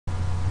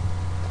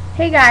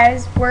Hey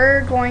guys,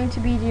 we're going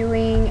to be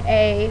doing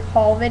a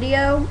haul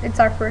video. It's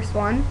our first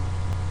one.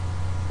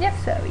 Yep.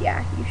 So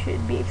yeah, you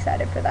should be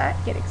excited for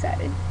that. Get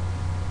excited.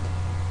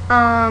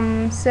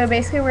 So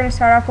basically we're going to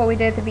start off what we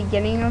did at the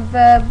beginning of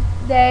the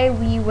day.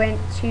 We went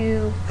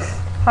to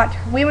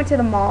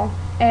the mall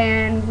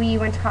and we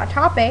went to Hot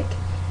Topic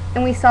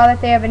and we saw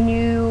that they have a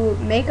new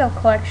makeup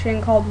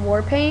collection called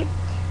Warpaint.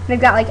 They've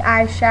got like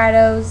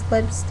eyeshadows,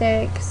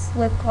 lipsticks,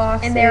 lip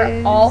glosses. And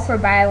they're all for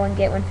buy one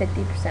get one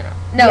 50% off.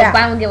 No, yeah,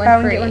 buy one get one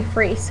buy free. One get one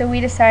free. So we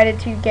decided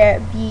to get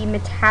the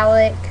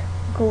metallic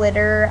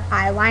glitter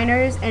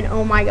eyeliners, and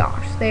oh my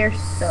gosh, they are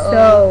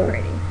so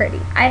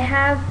pretty. I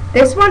have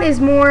this one is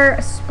more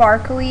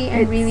sparkly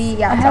and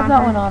really I have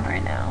that one on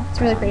right now. It's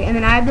really pretty. And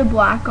then I have the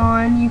black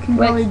on. You can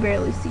really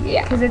barely see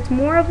it because it's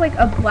more of like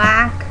a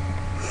black.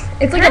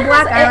 It's like a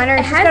black eyeliner.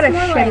 It's just got a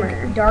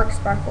shimmer. Like dark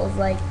sparkles,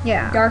 like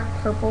dark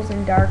purples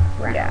and dark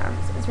browns.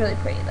 Yeah. It's really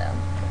pretty though.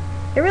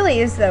 It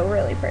really is though,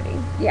 really pretty.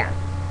 Yeah.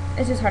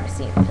 It's just hard to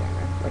see in the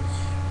camera, which.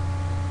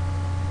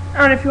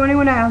 And if you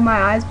want to have my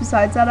eyes,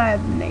 besides that, I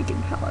have the naked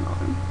palette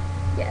on.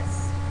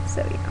 Yes.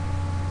 So yeah.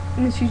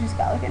 And then she's just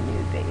got like a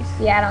nude base.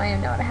 Yeah, I don't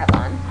even know what I have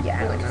on. Yeah,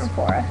 I don't know.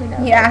 Sephora. Who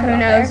knows? Yeah, who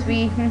knows?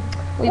 We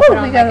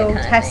got a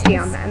little testy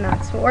on that, and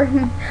that's for.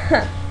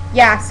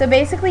 Yeah, so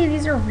basically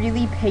these are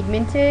really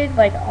pigmented.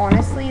 Like,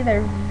 honestly,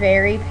 they're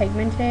very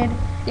pigmented.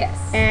 Yes.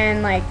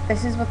 And, like,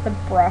 this is what the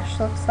brush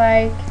looks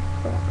like.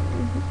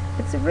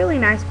 It's a really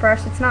nice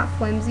brush. It's not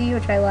flimsy,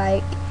 which I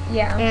like.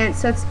 Yeah. And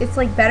so it's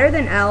like, better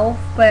than e.l.f.,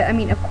 but, I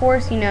mean, of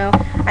course, you know,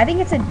 I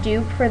think it's a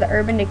dupe for the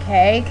Urban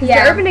Decay. Because the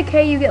Urban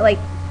Decay, you get, like,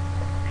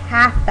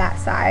 half that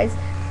size.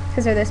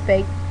 Because they're this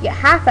big. You get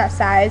half that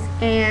size,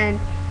 and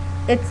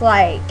it's,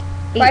 like,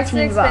 Twice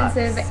as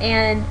expensive,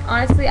 and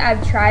honestly,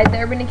 I've tried the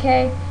Urban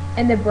Decay,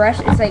 and the brush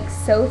is like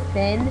so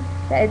thin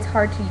that it's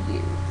hard to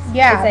use.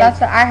 Yeah, that's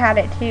what I had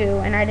it too,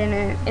 and I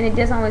didn't. And it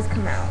doesn't always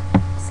come out.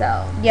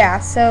 So yeah.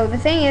 So the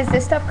thing is,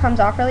 this stuff comes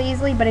off really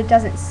easily, but it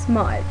doesn't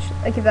smudge.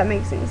 Like, if that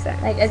makes any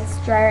sense. Like,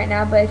 it's dry right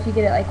now, but if you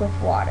get it like with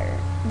water,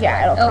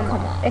 yeah, it'll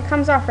come off. It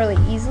comes off really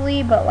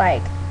easily, but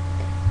like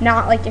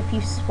not like if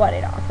you sweat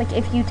it off. Like,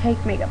 if you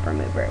take makeup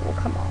remover, it will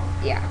come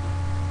off. Yeah.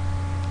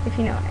 If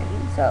you know what I mean.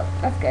 So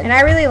that's good. And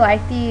I really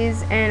like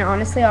these, and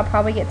honestly, I'll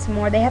probably get some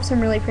more. They have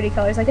some really pretty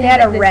colors. Like, they had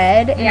a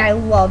red, and I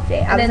loved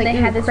it. And then they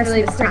had this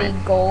really pretty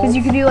gold. Because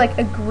you could do like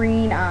a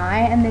green eye,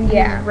 and then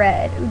do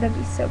red. Ooh, that'd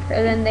be so pretty.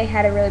 And then they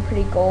had a really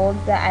pretty gold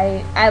that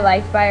I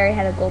liked, but I already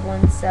had a gold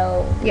one,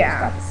 so we just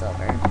got the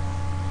silver.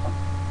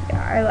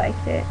 Yeah, I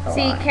liked it a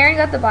lot. Karen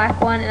got the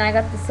black one, and I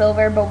got the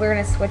silver, but we're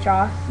going to switch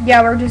off.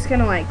 Yeah, we're just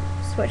going to like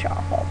switch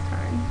off all the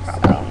time,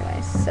 probably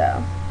anyways,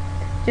 so.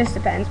 Just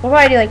depends. We'll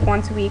probably do like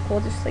once a week. We'll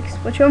just like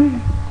switch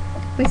them.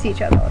 We see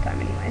each other all the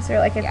time anyways. Or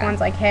like if one's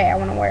like, hey, I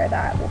want to wear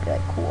that, we'll be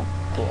like, cool.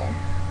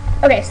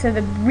 Okay, so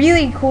the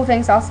really cool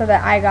things also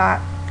that I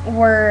got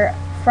were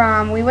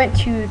we went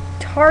to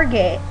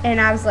Target,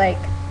 and I was like,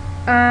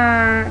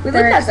 we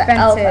they're looked at the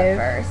e.l.f. at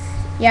first.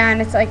 Yeah,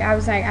 and it's like, I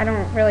was like, I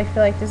don't really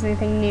feel like there's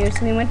anything new.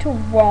 So we went to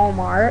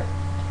Walmart,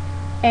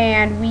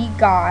 and we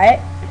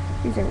got,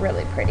 these are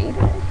really pretty.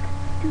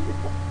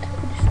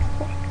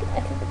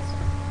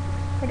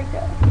 Where'd it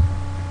go?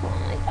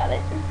 Oh, I got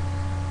it.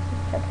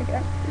 I'll pick it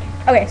up.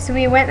 Okay, so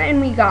we went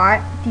and we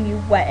got the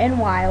Wet n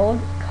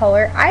Wild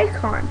Color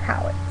Icon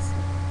palettes.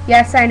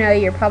 Yes, I know,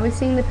 you're probably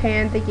seeing the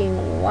pan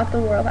thinking, what the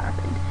world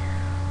happened?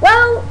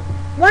 Well,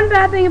 one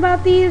bad thing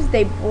about these,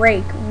 they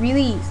break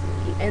really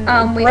easily. And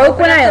they broke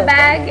when I opened the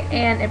bag,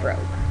 and it broke.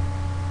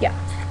 Yeah.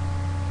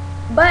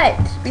 But,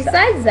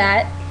 besides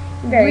that,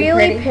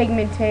 really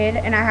pigmented,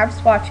 and I have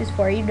swatches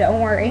for you,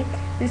 don't worry.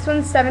 This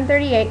one's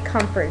 738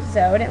 Comfort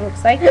Zone. It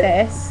looks like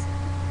this.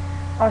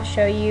 I'll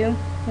show you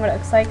what it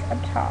looks like up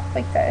top,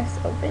 like this,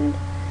 opened.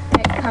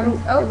 It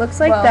comes. It looks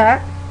like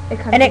that. It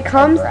comes. And it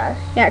comes. The brush.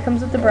 Yeah, it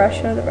comes with the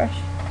brush. Show the brush.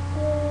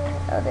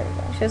 Oh, there we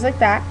go. It shows like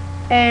that,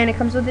 and it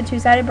comes with the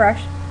two-sided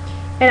brush.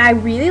 And I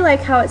really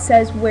like how it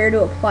says where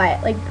to apply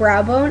it, like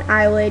brow bone,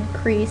 eyelid,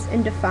 crease,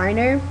 and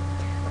definer.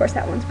 Of course,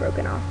 that one's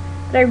broken off.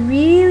 But I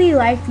really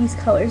like these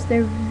colors.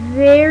 They're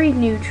very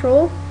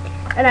neutral.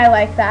 And I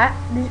like that.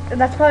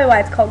 That's probably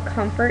why it's called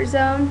Comfort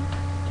Zone.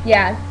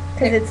 Yeah.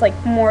 Because it's like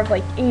more of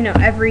like, you know,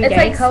 everyday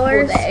like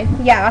colors. School day.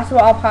 Yeah, that's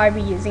what I'll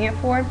probably be using it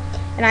for.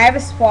 And I have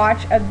a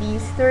swatch of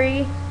these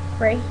three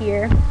right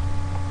here.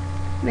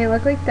 And they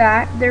look like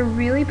that. They're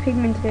really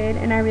pigmented,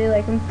 and I really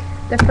like them.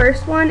 The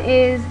first one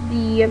is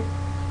the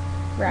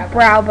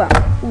brow bone.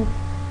 Ooh,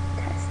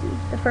 testy.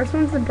 The first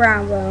one's the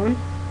brow bone.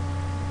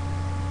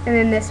 And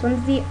then this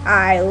one's the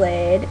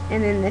eyelid.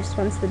 And then this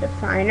one's the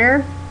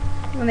definer.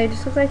 And they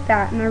just look like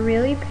that, and they're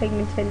really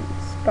pigmented,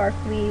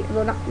 sparkly,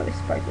 well, not really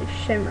sparkly,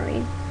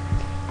 shimmery.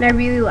 And I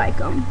really like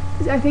them.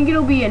 I think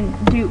it'll be a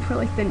dupe for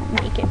like the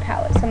Naked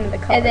palette, some of the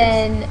colors. And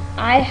then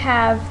I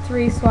have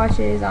 3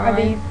 swatches on.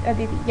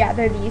 Yeah,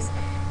 they're these.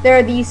 There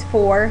are these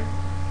 4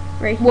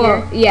 right here.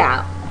 Well,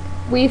 yeah.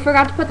 We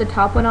forgot to put the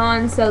top one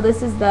on, so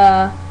this is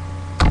that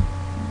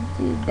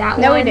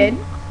one. No, we did.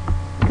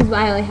 Because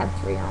I only have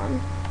 3 on.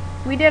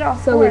 We did all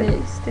 4 of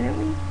these, didn't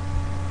we?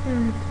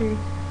 3.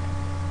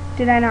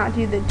 Did I not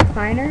do the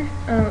definer?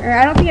 Oh. Or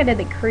I don't think I did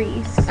the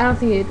crease. I don't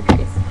think you did the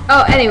crease.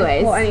 Oh,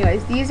 anyways. Well,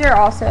 anyways, these are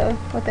also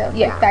what they look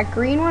Yeah. like. That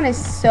green one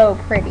is so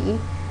pretty.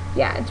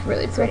 Yeah, it's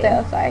really That's pretty. what they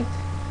look like.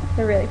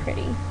 They're really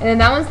pretty. And then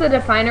that one's the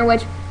definer,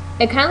 which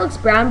it kind of looks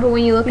brown, but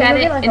when you look at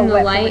it like in a the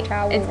wet light, paper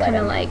towel, it's let kind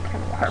of them like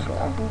kinda wash it purple.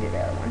 off and do the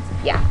other ones.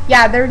 Yeah.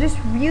 Yeah, they're just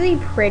really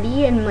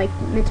pretty and like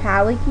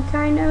metallic-y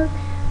kind of,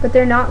 but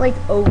they're not like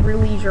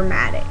overly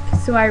dramatic.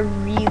 So I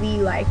really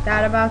like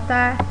that about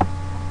that,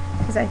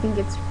 because I think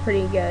it's a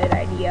pretty good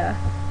idea.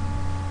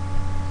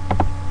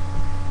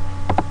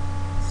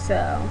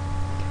 So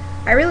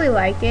I really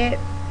like it,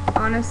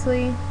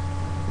 honestly.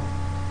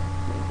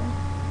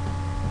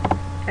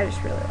 I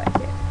just really like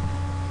it.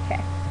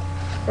 Okay,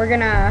 we're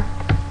gonna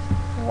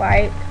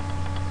wipe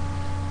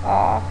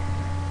off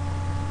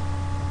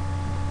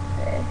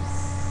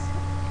this,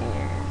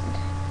 and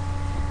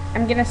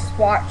I'm gonna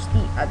swatch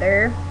the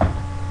other.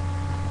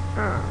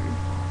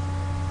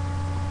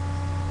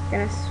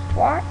 Gonna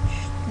swatch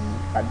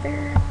the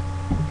other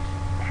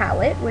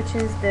palette, which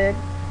is the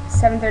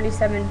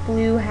 737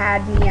 Blue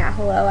Had Me at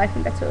Hello. I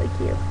think that's really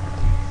cute.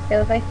 They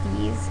look like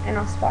these, and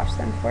I'll swatch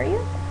them for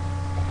you.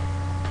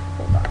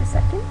 Hold on a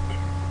second.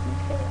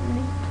 Okay, I'm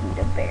gonna need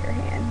a bare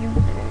hand. You're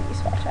gonna need to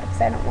swatch that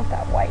because I don't want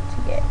that white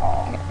to get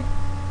all. Okay.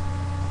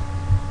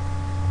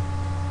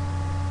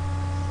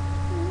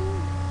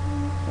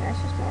 Yeah,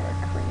 it's just more of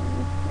a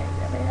cream. There you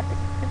go. They have the.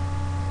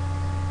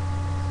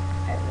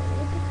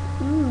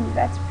 Ooh,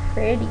 that's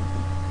pretty.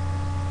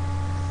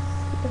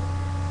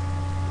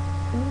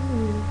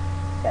 Ooh,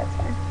 that's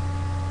fine.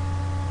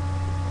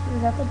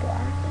 Is that the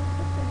black?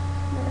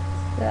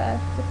 That's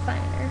the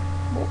definer.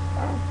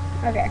 Oh,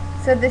 okay.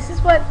 So this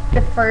is what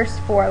the first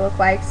four look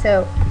like.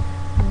 So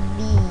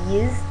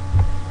these,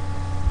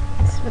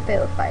 this is what they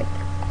look like.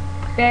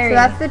 Very. So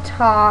that's the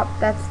top.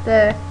 That's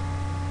the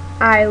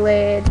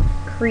eyelid,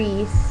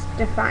 crease,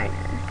 definer.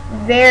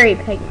 Very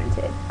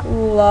pigmented.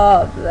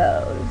 Love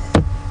those.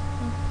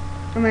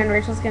 And then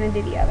Rachel's gonna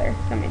do the other.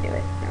 Let me do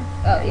it. No.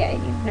 Oh yeah,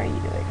 you. No, you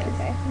do it.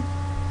 Okay.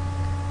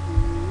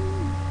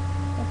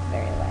 That's a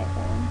very light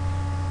one.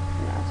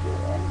 No, it's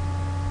really light.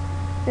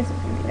 This is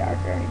gonna be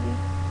darker.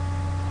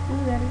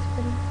 Ooh, that is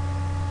pretty.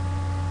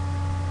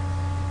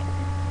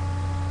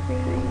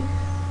 Okay. Crease.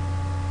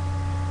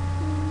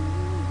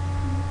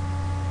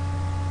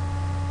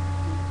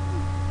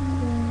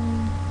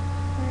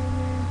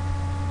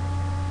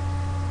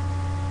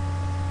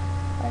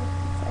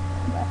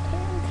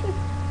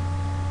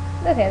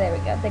 Okay, there we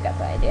go. They got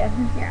the idea.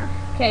 Yeah.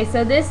 Okay,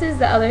 so this is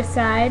the other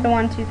side. The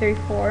 1, 2, 3,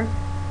 4.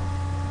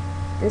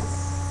 This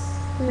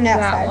is No,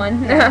 that side.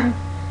 one. Yeah.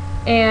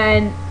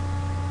 And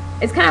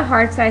it's kind of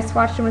hard because I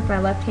swatched them with my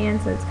left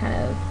hand, so it's kind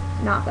of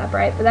not that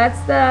bright. But that's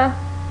the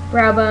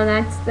brow bone.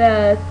 That's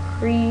the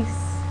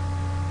crease.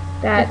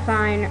 That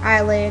Define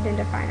eyelid and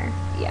definer.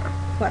 yeah.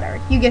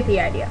 Whatever. You get the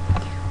idea.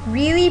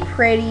 Really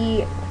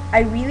pretty. I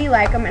really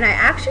like them, and I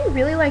actually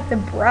really like the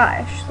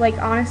brush. Like,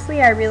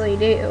 honestly, I really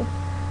do.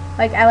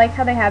 Like, I like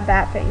how they have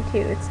that thing too.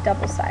 It's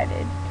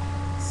double-sided.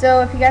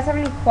 So if you guys have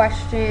any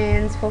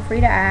questions, feel free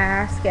to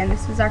ask. And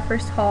this is our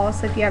first haul,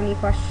 so if you have any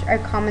questions or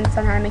comments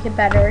on how to make it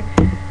better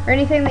or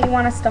anything that you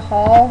want us to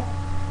haul,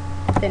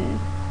 then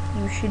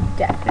you should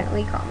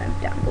definitely comment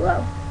down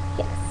below.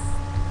 Yes.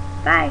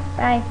 Bye.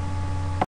 Bye.